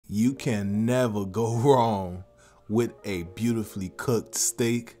You can never go wrong with a beautifully cooked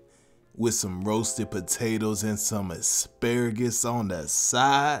steak with some roasted potatoes and some asparagus on the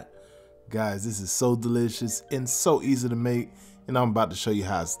side. Guys, this is so delicious and so easy to make, and I'm about to show you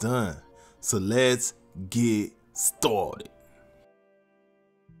how it's done. So let's get started.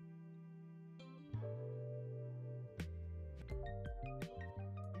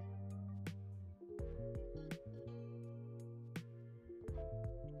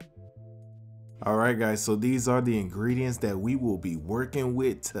 Alright guys, so these are the ingredients that we will be working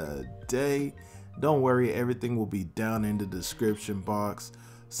with today. Don't worry, everything will be down in the description box.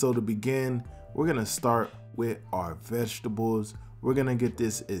 So to begin, we're going to start with our vegetables. We're going to get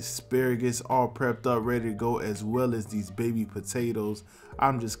this asparagus all prepped up, ready to go, as well as these baby potatoes.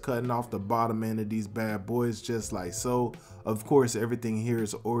 I'm just cutting off the bottom end of these bad boys just like so. Of course, everything here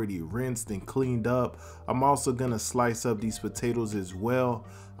is already rinsed and cleaned up. I'm also going to slice up these potatoes as well.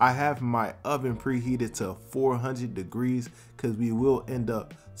 I have my oven preheated to 400 degrees because we will end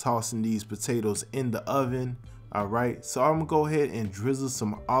up tossing these potatoes in the oven. Alright, so I'm gonna go ahead and drizzle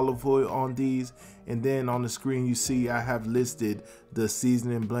some olive oil on these, and then on the screen you see I have listed the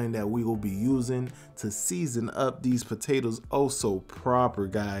seasoning blend that we will be using to season up these potatoes oh so proper,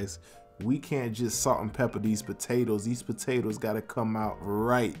 guys. We can't just salt and pepper these potatoes. These potatoes gotta come out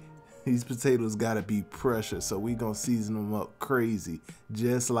right. These potatoes gotta be precious, so we gonna season them up crazy,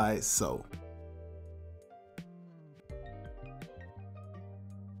 just like so.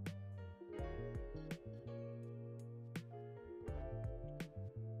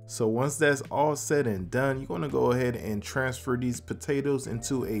 So once that's all said and done, you're gonna go ahead and transfer these potatoes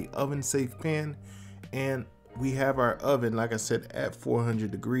into a oven safe pan, and we have our oven, like I said, at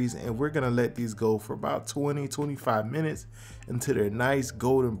 400 degrees, and we're gonna let these go for about 20-25 minutes until they're nice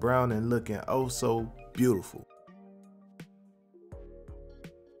golden brown and looking oh so beautiful.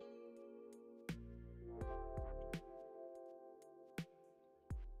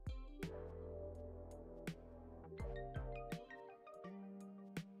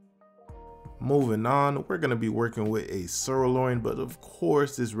 Moving on, we're going to be working with a sirloin, but of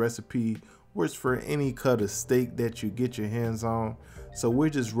course this recipe works for any cut of steak that you get your hands on. So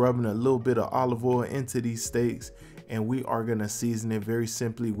we're just rubbing a little bit of olive oil into these steaks, and we are going to season it very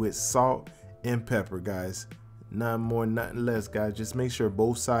simply with salt and pepper, guys. Nothing more, nothing less, guys. Just make sure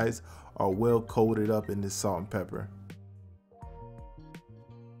both sides are well coated up in this salt and pepper.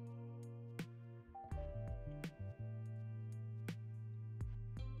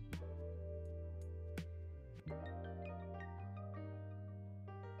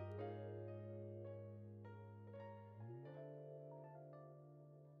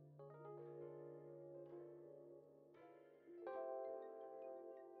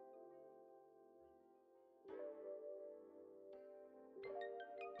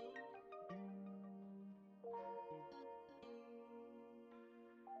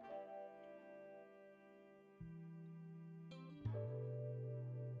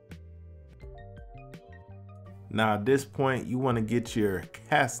 Now at this point, you want to get your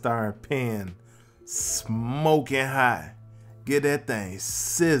cast iron pan smoking hot. Get that thing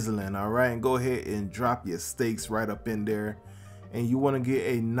sizzling, all right? And go ahead and drop your steaks right up in there. And you want to get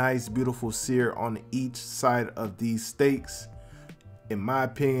a nice, beautiful sear on each side of these steaks. In my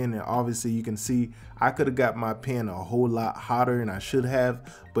opinion, and obviously you can see, I could have got my pan a whole lot hotter, and I should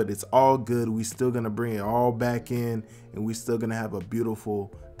have, but it's all good. We still gonna bring it all back in, and we still gonna have a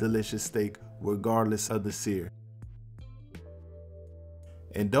beautiful, delicious steak regardless of the sear.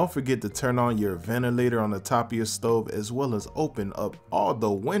 And don't forget to turn on your ventilator on the top of your stove, as well as open up all the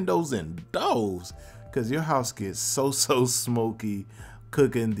windows and doors, because your house gets so smoky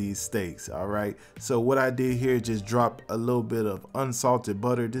cooking these steaks. All right, so what I did here, just drop a little bit of unsalted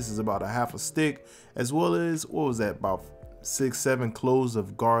butter. This is about a half a stick, as well as, what was that, about 6-7 cloves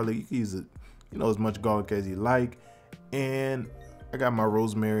of garlic. You can use it, you know, as much garlic as you like. And I got my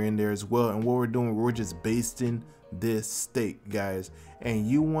rosemary in there as well. And what we're doing, we're just basting this steak, guys, and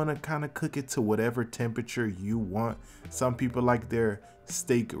you want to kind of cook it to whatever temperature you want. Some people like their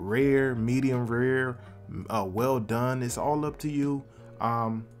steak rare, medium rare, well done. It's all up to you.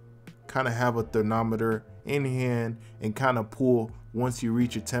 Kind of have a thermometer in hand and kind of pull. Once you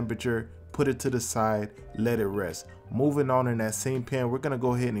reach your temperature, put it to the side, let it rest. Moving on, in that same pan, we're gonna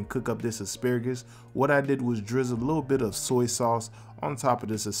go ahead and cook up this asparagus. What I did was drizzle a little bit of soy sauce on top of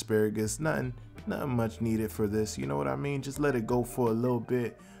this asparagus. Nothing much needed for this, you know what I mean? Just let it go for a little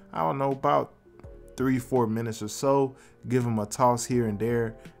bit. I don't know, about 3-4 minutes or so. Give them a toss here and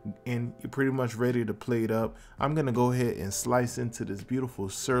there, and you're pretty much ready to plate up. I'm gonna go ahead and slice into this beautiful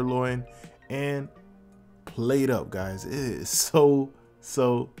sirloin and plate up, guys. It is so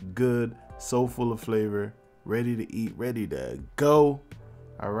So good, so full of flavor, ready to eat, ready to go.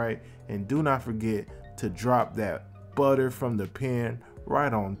 All right, and do not forget to drop that butter from the pan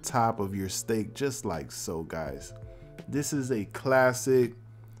right on top of your steak, just like so, guys. This is a classic,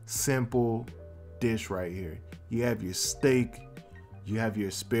 simple dish right here. You have your steak, you have your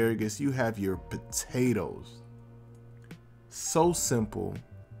asparagus, you have your potatoes. So simple,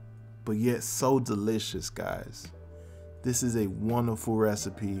 but yet so delicious, guys. This is a wonderful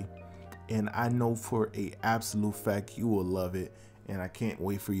recipe, and I know for an absolute fact you will love it, and I can't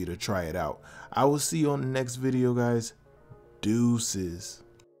wait for you to try it out. I will see you on the next video, guys. Deuces.